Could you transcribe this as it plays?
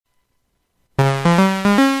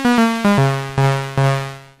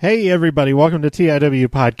Hey everybody, welcome to TIW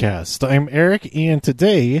Podcast. I'm Eric, and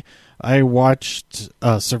today I watched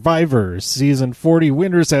Survivor Season 40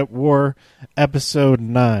 Winners at War, Episode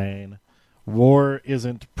 9. War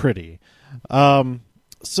Isn't Pretty.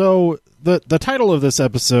 So the title of this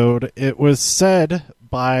episode, it was said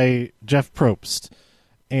by Jeff Probst,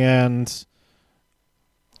 and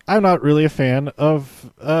I'm not really a fan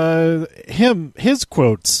of his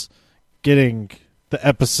quotes getting the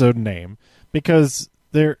episode name, because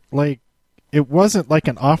they're like, it wasn't like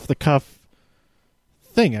an off the cuff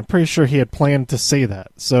thing. I'm pretty sure he had planned to say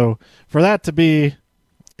that. So for that to be,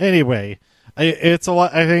 anyway, it's a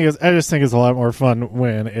lot. I just think it's a lot more fun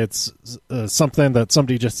when it's something that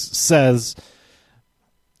somebody just says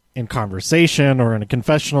in conversation or in a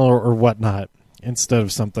confessional or whatnot, instead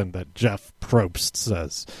of something that Jeff Probst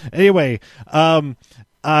says. Anyway,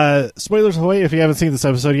 spoilers away if you haven't seen this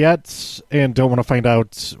episode yet and don't want to find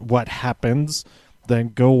out what happens. Then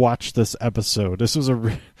go watch this episode. This is a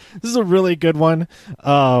really good one.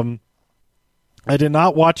 I did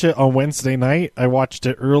not watch it on Wednesday night. I watched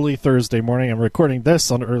it early Thursday morning. I'm recording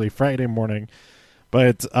this on early Friday morning.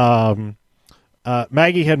 But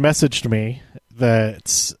Maggie had messaged me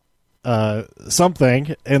that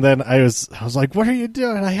something, and then I was like, "What are you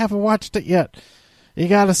doing? I haven't watched it yet. You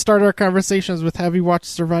got to start our conversations with, have you watched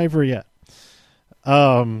Survivor yet?"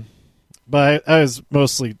 But I was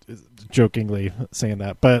mostly jokingly saying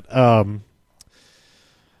that. But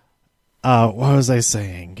what was I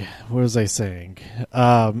saying?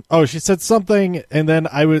 She said something, and then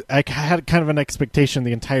I had kind of an expectation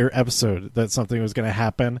the entire episode that something was going to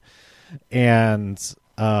happen, and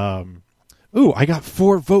I got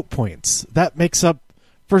 4 vote points. That makes up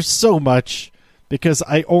for so much, because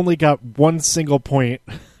I only got 1 single point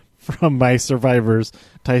from my survivors,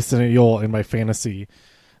 Tyson and Yul, in my fantasy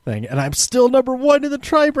thing, and I'm still number 1 in the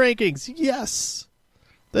tribe rankings. Yes,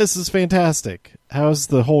 this is fantastic. How's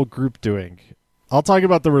the whole group doing? I'll talk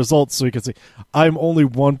about the results so you can see. I'm only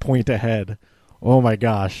 1 point ahead. Oh my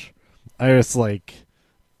gosh, I was like,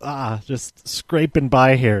 just scraping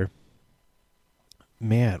by here.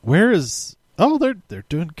 Man, where is? Oh, they're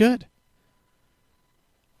doing good.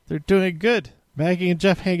 They're doing good. Maggie and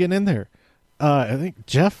Jeff hanging in there. I think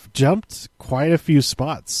Jeff jumped quite a few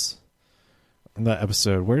spots in that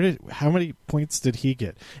episode. How many points did he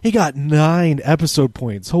get? He got 9 episode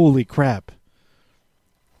points. Holy crap.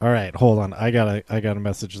 All right, hold on. I gotta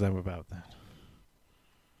message them about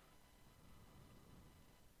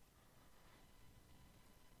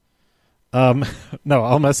that. No,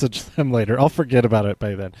 I'll message them later. I'll forget about it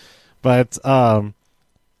by then. But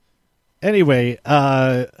anyway,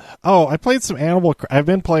 I played some I've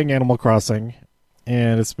been playing Animal Crossing,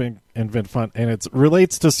 and it's been fun, and it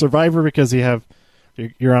relates to Survivor because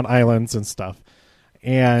you're on islands and stuff.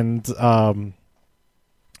 And I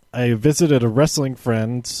visited a wrestling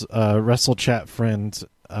friend, wrestle chat friend,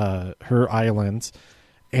 her island,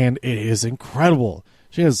 and it is incredible.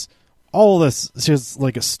 She has all this. She has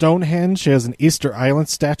like a Stonehenge. She has an Easter Island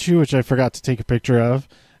statue, which I forgot to take a picture of,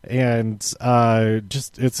 and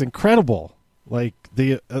just it's incredible. Like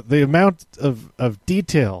the amount of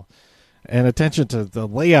detail and attention to the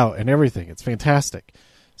layout and everything. It's fantastic.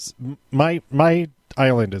 My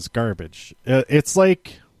island is garbage. It's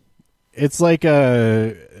like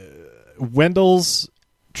a Wendell's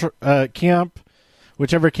camp,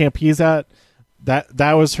 whichever camp he's at.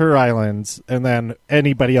 That was her island, and then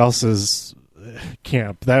anybody else's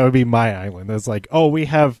camp, that would be my island. It's like, oh, we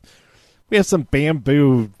have some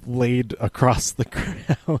bamboo laid across the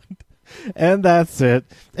ground, and that's it.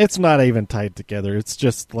 It's not even tied together. It's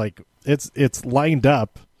just like it's lined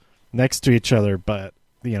up next to each other, but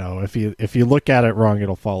you know, if you look at it wrong,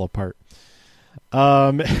 it'll fall apart.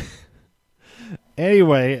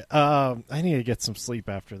 Anyway, I need to get some sleep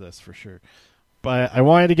after this for sure. But I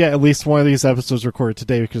wanted to get at least one of these episodes recorded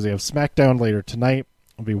today because we have SmackDown later tonight.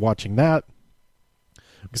 I'll be watching that.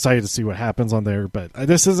 I'm excited to see what happens on there, but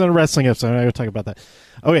this isn't a wrestling episode. I'm not going to talk about that.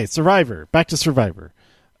 Okay, Survivor. Back to Survivor.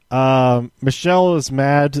 Michelle is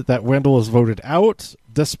mad that Wendell was voted out,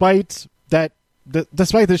 despite that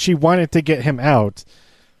she wanted to get him out,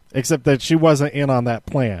 except that she wasn't in on that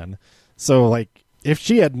plan. So, like, if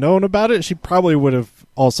she had known about it, she probably would have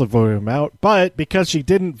also voted him out. But because she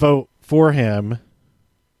didn't vote for him,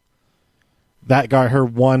 that got her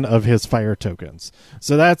one of his fire tokens.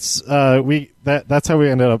 So that's how we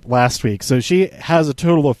ended up last week. So she has a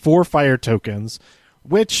total of 4 fire tokens,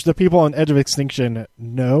 which the people on Edge of Extinction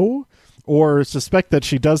know or suspect that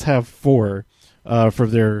she does have 4 for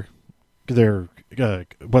their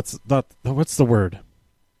what's the word?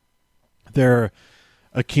 Their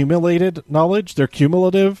accumulated knowledge, their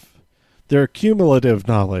cumulative their cumulative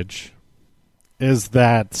knowledge is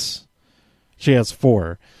that she has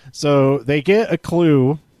 4. So they get a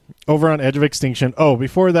clue over on Edge of Extinction. Oh,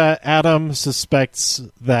 before that, Adam suspects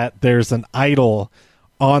that there's an idol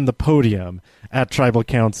on the podium at Tribal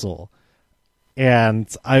Council. And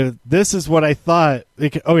this is what I thought.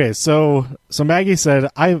 Okay, so Maggie said,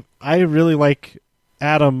 I really like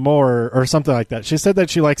Adam more, or something like that. She said that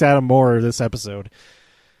she likes Adam more this episode.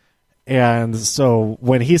 And so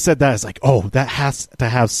when he said that, it's like, oh, that has to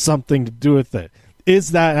have something to do with it.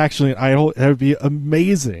 Is that actually an idol? That would be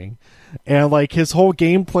amazing. And like his whole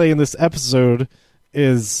gameplay in this episode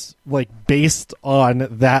is like based on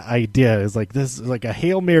that idea. It's like this is like a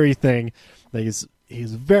Hail Mary thing that he's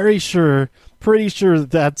very sure, pretty sure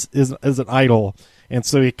that is an idol. And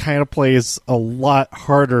so he kind of plays a lot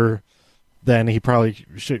harder than he probably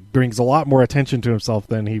should, brings a lot more attention to himself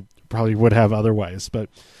than he probably would have otherwise. But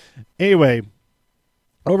anyway,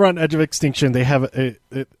 over on Edge of Extinction, they have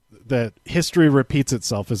that history repeats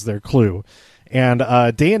itself as their clue. And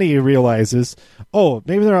Danny realizes, oh,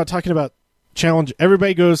 maybe they're not talking about challenge.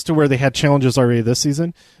 Everybody goes to where they had challenges already this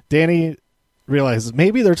season. Danny realizes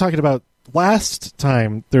maybe they're talking about last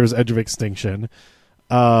time there was Edge of Extinction.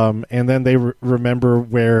 And then they remember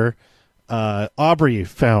where Aubrey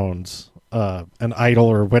found an idol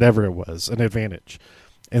or whatever it was, an advantage.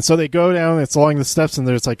 And so they go down, it's along the steps, and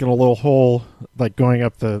there's like in a little hole, like going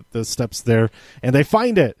up the steps there, and they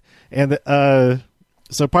find it. And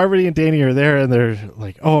so Parvati and Danny are there, and they're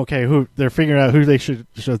like, oh, okay, they're figuring out who they should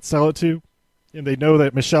sell it to. And they know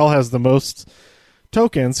that Michelle has the most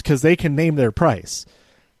tokens because they can name their price.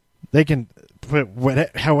 They can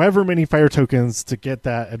put however many fire tokens to get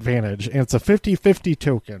that advantage. And it's a 50-50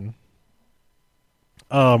 token,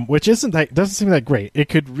 which doesn't seem that great. It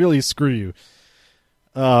could really screw you.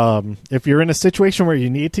 If you're in a situation where you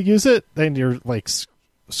need to use it, then you're like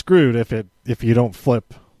screwed if you don't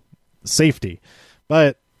flip safety.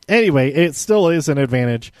 But anyway, it still is an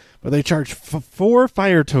advantage, but they charge 4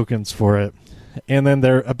 fire tokens for it. And then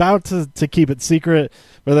they're about to keep it secret,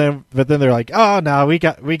 but then they're like, oh no, we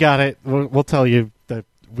got it. We'll tell you that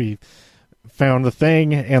we found the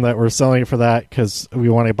thing and that we're selling it for that because we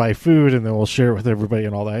want to buy food, and then we'll share it with everybody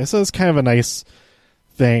and all that. So it's kind of a nice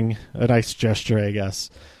thing, a nice gesture, I guess.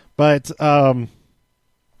 But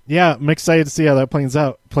yeah, I'm excited to see how that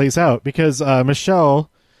plays out because Michelle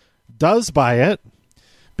does buy it,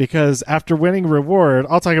 because after winning reward,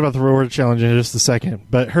 I'll talk about the reward challenge in just a second,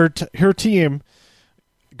 but her team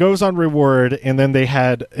goes on reward, and then they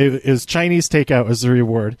had is Chinese takeout as the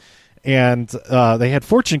reward, and they had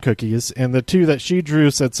fortune cookies, and the 2 that she drew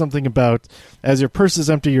said something about, as your purse is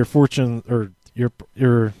empty, your fortune, or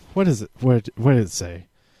your what is it? What did it say?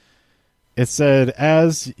 It said,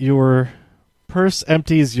 as your purse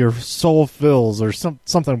empties, your soul fills, or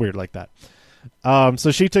something weird like that.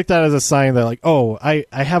 So she took that as a sign that, like, oh, I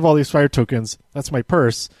have all these fire tokens. That's my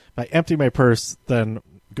purse. If I empty my purse, then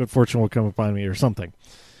good fortune will come upon me or something.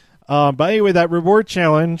 But anyway, that reward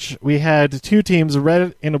challenge, we had 2 teams, a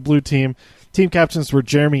red and a blue team. Team captains were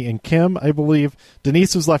Jeremy and Kim, I believe.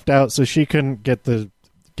 Denise was left out, so she couldn't get the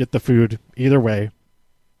food either way.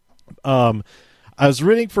 I was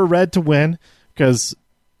rooting for red to win because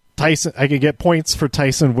Tyson, I could get points for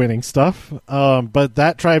Tyson winning stuff, but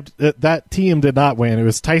that team did not win. It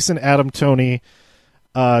was Tyson, Adam, Tony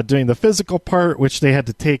doing the physical part, which they had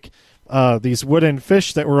to take these wooden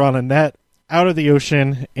fish that were on a net out of the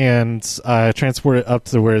ocean and transport it up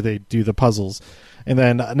to where they do the puzzles. And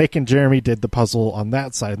then Nick and Jeremy did the puzzle on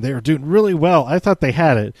that side. They were doing really well. I thought they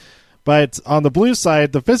had it. But on the blue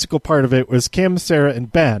side, the physical part of it was Kim, Sarah,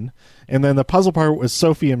 and Ben. And then the puzzle part was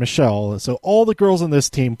Sophie and Michelle. So all the girls on this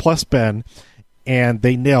team plus Ben, and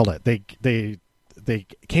they nailed it. They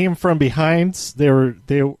came from behind. They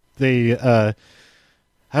had a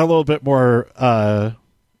little bit more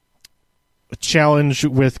challenge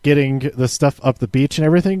with getting the stuff up the beach and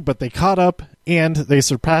everything, but they caught up and they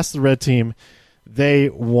surpassed the red team. They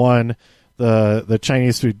won the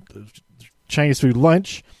Chinese food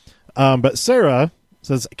lunch. But Sarah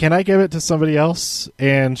says, can I give it to somebody else?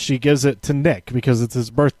 And she gives it to Nick because it's his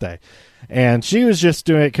birthday. And she was just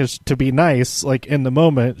doing it to be nice. Like in the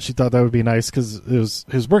moment, she thought that would be nice because it was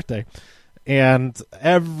his birthday. And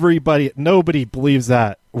nobody believes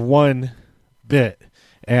that one bit.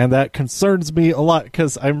 And that concerns me a lot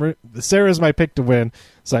because Sarah's my pick to win.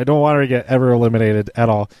 So I don't want her to get ever eliminated at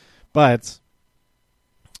all. But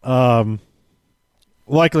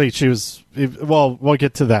luckily she was, well, we'll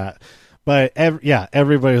get to that. But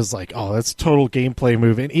everybody was like, oh, that's total gameplay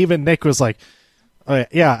move. And even Nick was like, oh,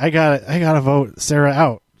 yeah, I gotta vote Sarah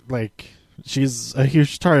out. Like, she's a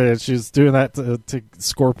huge target. She's doing that to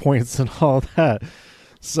score points and all that.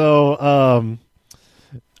 So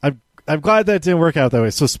I'm glad that didn't work out that way.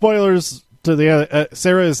 So spoilers to the other.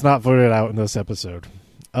 Sarah is not voted out in this episode.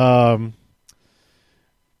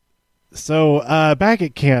 So back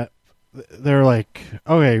at camp, they're like,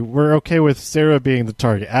 okay, we're okay with Sarah being the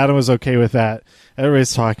target. Adam was okay with that.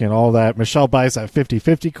 Everybody's talking all that. Michelle buys that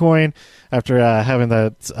 50-50 coin after having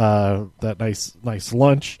that nice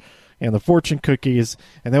lunch and the fortune cookies.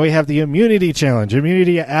 And then we have the immunity challenge.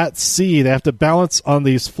 Immunity at sea. They have to balance on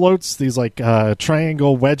these floats, these like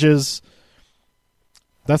triangle wedges.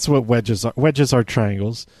 That's what wedges are. Wedges are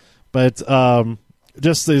triangles. But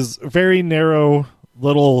just these very narrow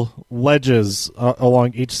little ledges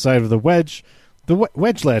along each side of the wedge. The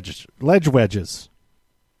ledge wedges.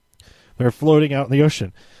 They're floating out in the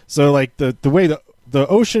ocean. So like the way the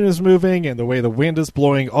ocean is moving and the way the wind is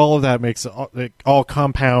blowing, all of that makes it all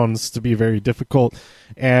compounds to be very difficult.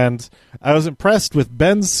 And I was impressed with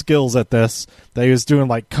Ben's skills at this. That he was doing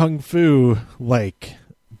like kung fu, like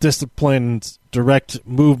disciplined, direct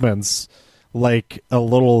movements, like the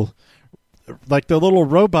little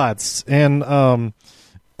robots and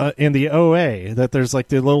in the OA. That there's like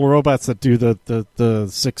the little robots that do the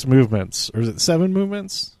 6 movements, or is it 7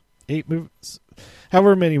 movements? 8 movements,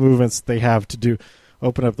 however many movements they have to do,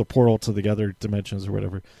 open up the portal to the other dimensions or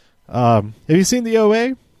whatever. Have you seen the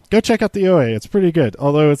OA? Go check out the OA. It's pretty good,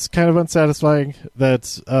 although it's kind of unsatisfying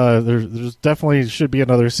that there's definitely should be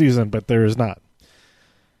another season, but there is not.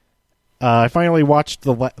 I finally watched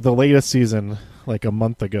the latest season like a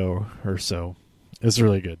month ago or so. It's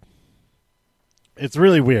really good. It's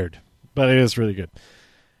really weird, but it is really good.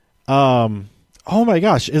 Oh my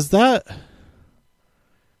gosh, is that...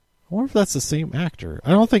 I wonder if that's the same actor.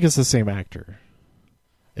 I don't think it's the same actor.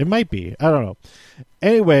 It might be. I don't know.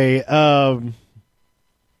 Anyway,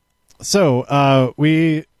 so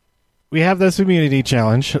we have this immunity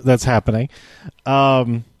challenge that's happening.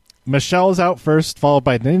 Michelle's out first, followed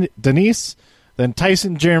by Denise, then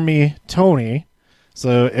Tyson, Jeremy, Tony.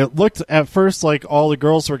 So it looked at first like all the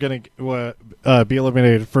girls were going to be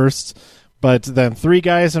eliminated first, but then 4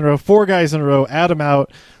 guys in a row, Adam out,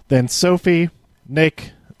 then Sophie,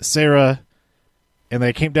 Nick, Sarah, and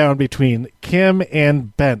they came down between Kim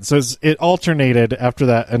and Ben. So it alternated after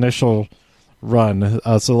that initial run.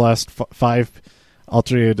 So the last 5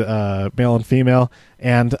 alternated male and female.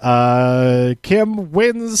 And Kim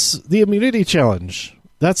wins the immunity challenge.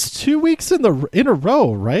 That's 2 weeks in a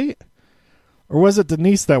row, right? Or was it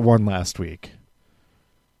Denise that won last week?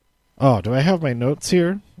 Oh, do I have my notes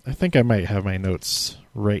here? I think I might have my notes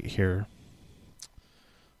right here.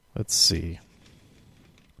 Let's see.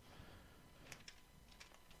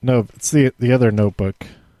 No, it's the other notebook,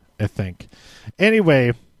 I think.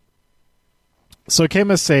 Anyway, so Kim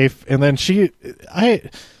is safe, and then I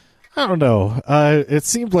don't know. It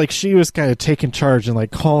seemed like she was kind of taking charge and like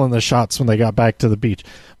calling the shots when they got back to the beach.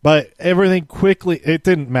 But everything quickly, it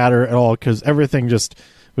didn't matter at all because everything just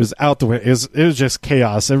was out the window. It was just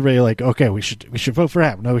chaos. Everybody like, okay, we should vote for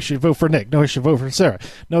Adam. No, we should vote for Nick. No, we should vote for Sarah.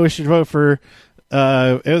 No, we should vote for...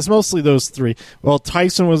 it was mostly those 3. Well,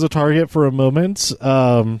 Tyson was a target for a moment.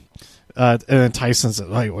 And then Tyson said,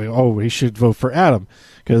 like, oh, we should vote for Adam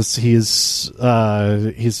because he's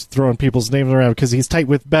throwing people's names around because he's tight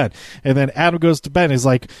with Ben. And then Adam goes to Ben. He's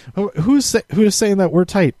like, who's saying that we're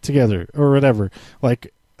tight together or whatever?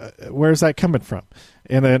 Like, where's that coming from?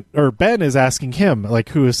 And then, or Ben is asking him, like,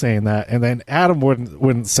 who is saying that? And then Adam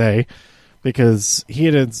wouldn't say because he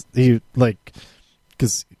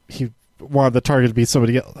wanted the target to be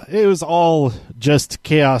somebody else. It was all just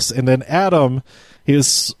chaos. And then Adam,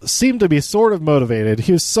 seemed to be sort of motivated.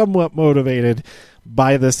 He was somewhat motivated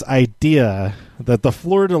by this idea that the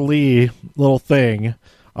fleur-de-lis little thing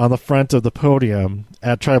on the front of the podium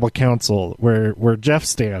at Tribal Council where Jeff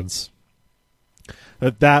stands,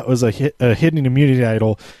 that was a hidden immunity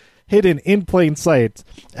idol hidden in plain sight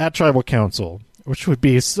at Tribal Council, which would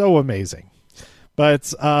be so amazing.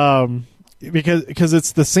 But because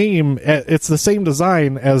it's the same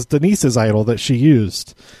design as Denise's idol that she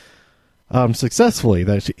used successfully,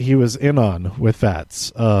 that he was in on with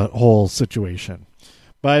that whole situation.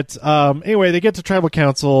 But anyway, they get to Tribal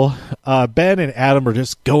Council. Ben and Adam are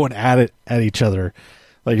just going at each other,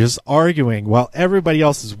 like just arguing while everybody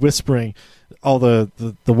else is whispering all the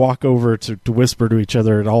walk over to whisper to each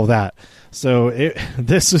other and all that. So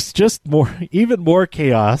this is just even more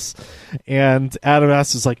chaos. And Adam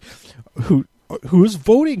asks, like, who's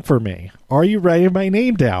voting for me? Are you writing my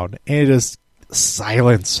name down? And it is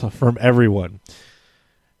silence from everyone.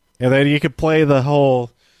 And then you could play the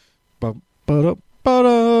whole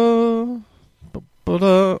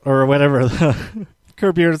or whatever.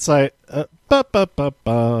 Curb Your Insight. The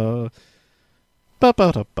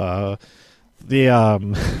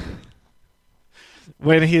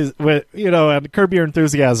and Curb Your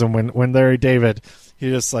Enthusiasm, when Larry David,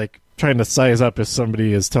 he's just like trying to size up if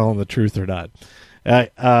somebody is telling the truth or not.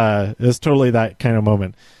 It's totally that kind of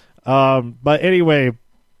moment. But anyway,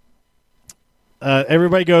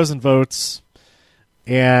 everybody goes and votes,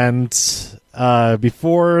 and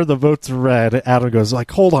before the votes are read, Adam goes like,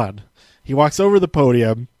 "Hold on." He walks over the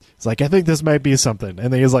podium. He's like, "I think this might be something,"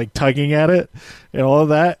 and then he's like tugging at it and all of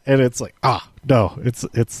that, and it's like, no, it's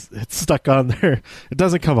stuck on there. It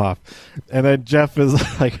doesn't come off. And then Jeff is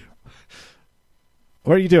like,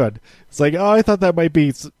 "What are you doing?" It's like, "Oh, I thought that might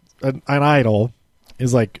be an idol."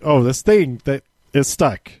 He's like, "Oh, this thing that is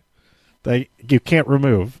stuck that you can't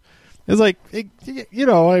remove." It's like, I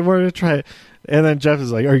wanted to try it. And then Jeff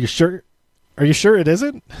is like, "Are you sure? Are you sure it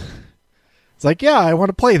isn't?" It's like, "Yeah, I want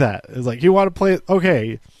to play that." It's like, "You want to play it?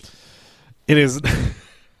 Okay." It is.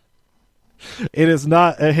 It is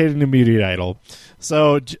not a hidden immunity idol.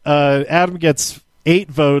 So Adam gets 8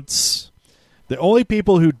 votes. The only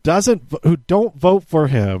people who don't vote for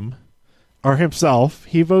him are himself.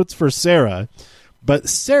 He votes for Sarah, but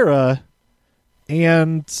Sarah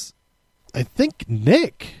and I think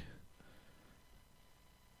Nick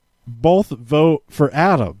both vote for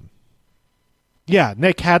Adam. Yeah,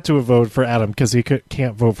 Nick had to have voted for Adam because he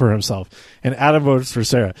can't vote for himself, and Adam votes for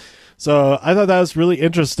Sarah. So I thought that was really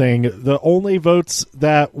interesting. The only votes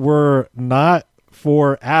that were not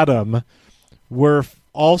for Adam were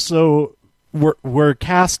also were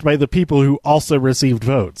cast by the people who also received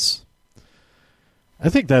votes. I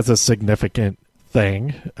think that's a significant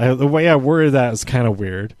thing. The way I worded that is kind of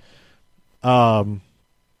weird. But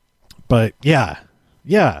yeah.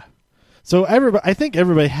 So I think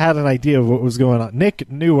everybody had an idea of what was going on. Nick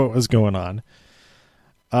knew what was going on.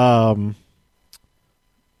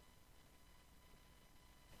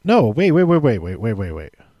 No, wait.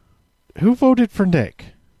 Who voted for Nick?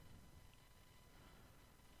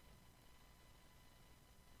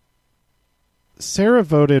 Sarah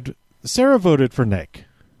voted for Nick.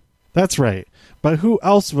 That's right. But who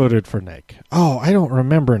else voted for Nick? Oh, I don't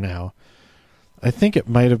remember now. I think it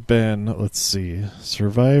might have been, let's see,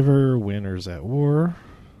 Survivor, Winners at War.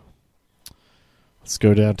 Let's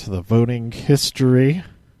go down to the voting history.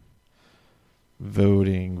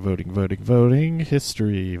 Voting,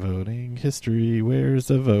 history, where's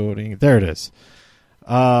the voting? There it is.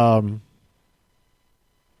 Okay,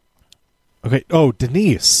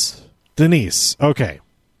 Denise, okay.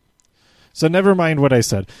 So never mind what I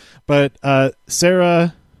said. But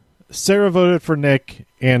Sarah voted for Nick,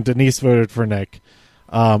 and Denise voted for Nick.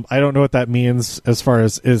 I don't know what that means as far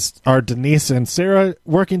as are Denise and Sarah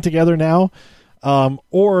working together now?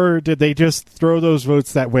 Or did they just throw those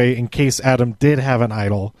votes that way in case Adam did have an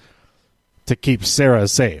idol to keep Sarah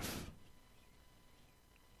safe?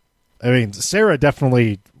 I mean, Sarah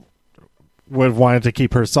definitely would have wanted to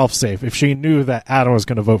keep herself safe if she knew that Adam was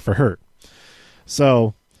going to vote for her.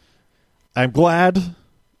 So I'm glad,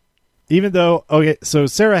 even though, so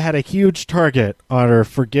Sarah had a huge target on her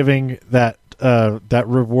for giving that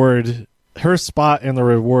reward, her spot in the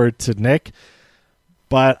reward to Nick.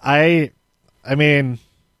 But I mean,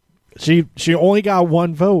 she only got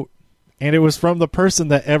 1 vote, and it was from the person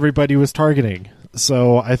that everybody was targeting.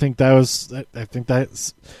 So I think that's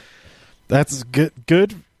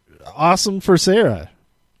good, awesome for Sarah,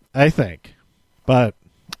 I think. But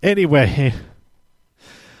anyway,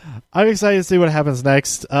 I'm excited to see what happens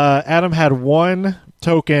next. Adam had 1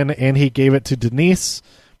 token, and he gave it to Denise,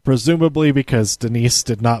 presumably because Denise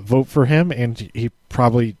did not vote for him, and he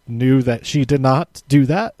probably knew that she did not do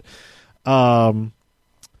that.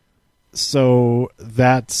 So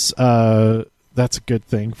that's a good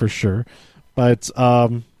thing for sure. But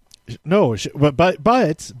but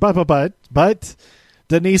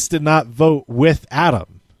Denise did not vote with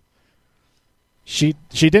Adam. She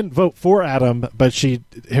didn't vote for Adam, but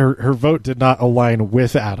her vote did not align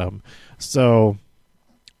with Adam. So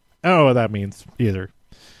I don't know what that means either.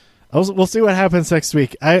 We'll see what happens next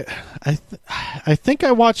week. I think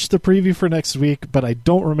I watched the preview for next week, but I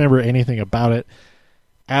don't remember anything about it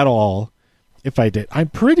at all. If I did, I'm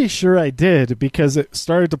pretty sure I did, because it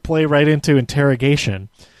started to play right into interrogation,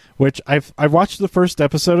 which I watched the first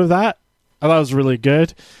episode of that. I thought it was really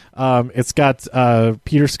good. It's got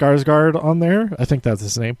Peter Skarsgård on there. I think that's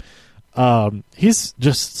his name. He's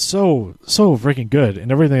just so freaking good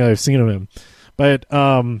in everything I've seen of him. But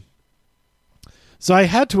so I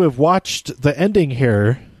had to have watched the ending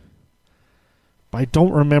here, but I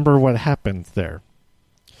don't remember what happened there.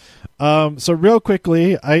 So real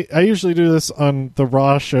quickly, I usually do this on the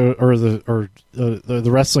Raw show or the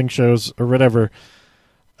wrestling shows or whatever.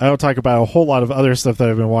 I don't talk about a whole lot of other stuff that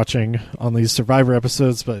I've been watching on these Survivor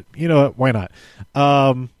episodes, but you know what? Why not?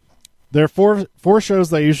 There are four shows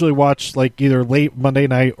that I usually watch, like either late Monday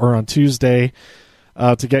night or on Tuesday,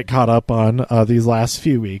 to get caught up on these last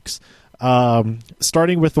few weeks.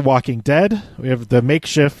 Starting with The Walking Dead, we have the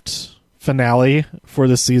makeshift finale for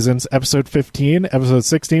the season's episode 15. Episode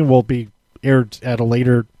 16 will be aired at a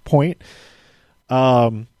later point.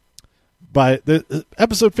 But the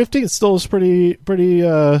episode 15 still is pretty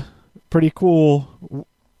cool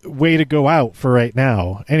way to go out for right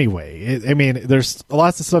now. Anyway, there's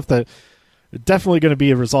lots of stuff that definitely going to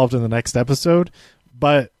be resolved in the next episode,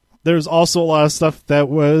 but there's also a lot of stuff that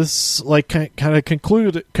was like kind of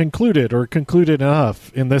concluded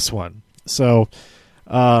enough in this one. So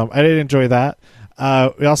I did enjoy that.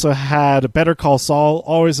 We also had Better Call Saul.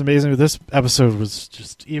 Always amazing. This episode was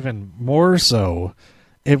just even more so.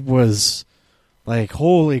 It was like,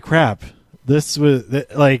 holy crap. This was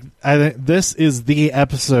like, I think this is the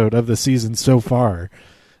episode of the season so far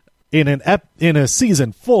in a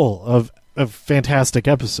season full of fantastic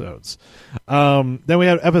episodes. Then we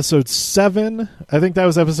had episode 7. I think that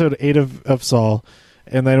was episode 8 of Saul.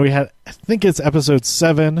 And then we had, I think it's episode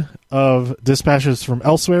 7 of Dispatches from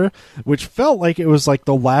Elsewhere, which felt like it was like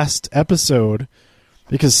the last episode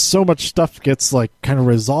because so much stuff gets like kind of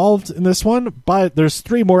resolved in this one. But there's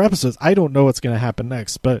 3 more episodes. I don't know what's going to happen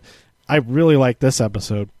next, but I really like this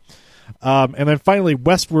episode. And then finally,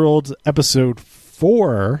 Westworld episode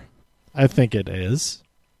 4, I think it is.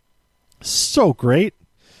 So great.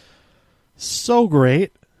 So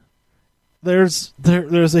great. There's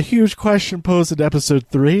a huge question posed in episode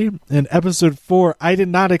 3. In episode 4, I did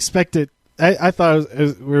not expect it. I thought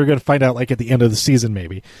we were going to find out like at the end of the season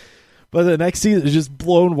maybe. But the next season is just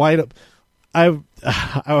blown wide up. I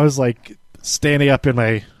was like standing up in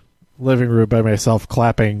my living room by myself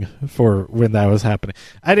clapping for when that was happening.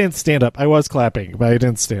 I didn't stand up. I was clapping, but I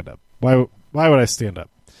didn't stand up. Why would I stand up?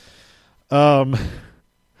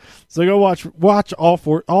 So go watch all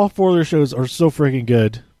four of their shows are so freaking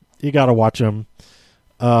good. You got to watch them.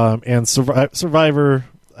 And Survivor,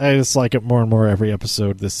 I just like it more and more every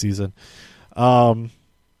episode this season. And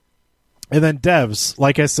then Devs,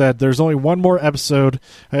 like I said, there's only one more episode.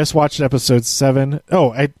 I just watched episode 7.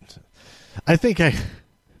 Oh, I think I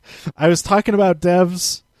was talking about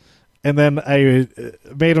Devs, and then I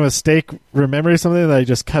made a mistake remembering something that I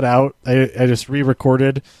just cut out. I just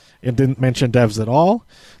re-recorded and didn't mention Devs at all.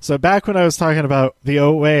 So back when I was talking about the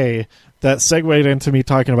OA, that segued into me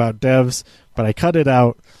talking about Devs, but I cut it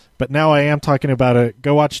out. But now I am talking about it.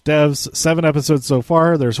 Go watch Devs. 7 episodes so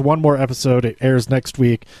far. There's one more episode. It airs next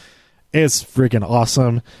week. It's freaking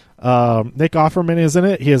awesome. Nick Offerman is in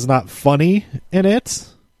it. He is not funny in it.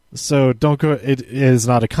 So don't go. It is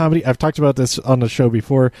not a comedy. I've talked about this on the show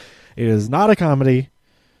before. It is not a comedy.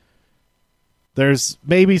 There's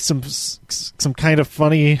maybe some kind of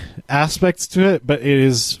funny aspects to it, but it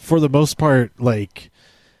is for the most part like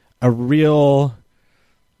a real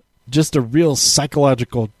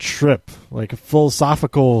psychological trip, like a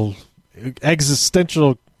philosophical,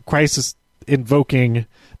 existential crisis invoking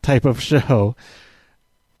type of show,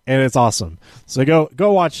 and it's awesome. So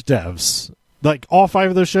go watch Devs. Like all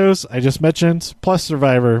 5 of those shows I just mentioned, plus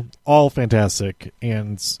Survivor, all fantastic,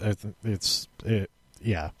 and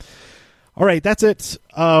yeah. All right, that's it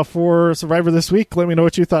for Survivor this week. Let me know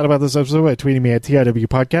what you thought about this episode by tweeting me at TIW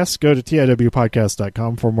Podcast. Go to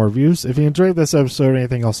TIWpodcast.com for more views. If you enjoyed this episode or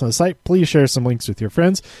anything else on the site, please share some links with your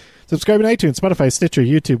friends. Subscribe on iTunes, Spotify, Stitcher,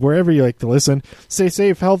 YouTube, wherever you like to listen. Stay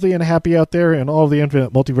safe, healthy, and happy out there in all of the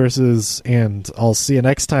infinite multiverses, and I'll see you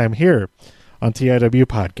next time here on TIW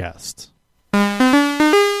Podcast.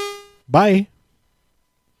 Bye.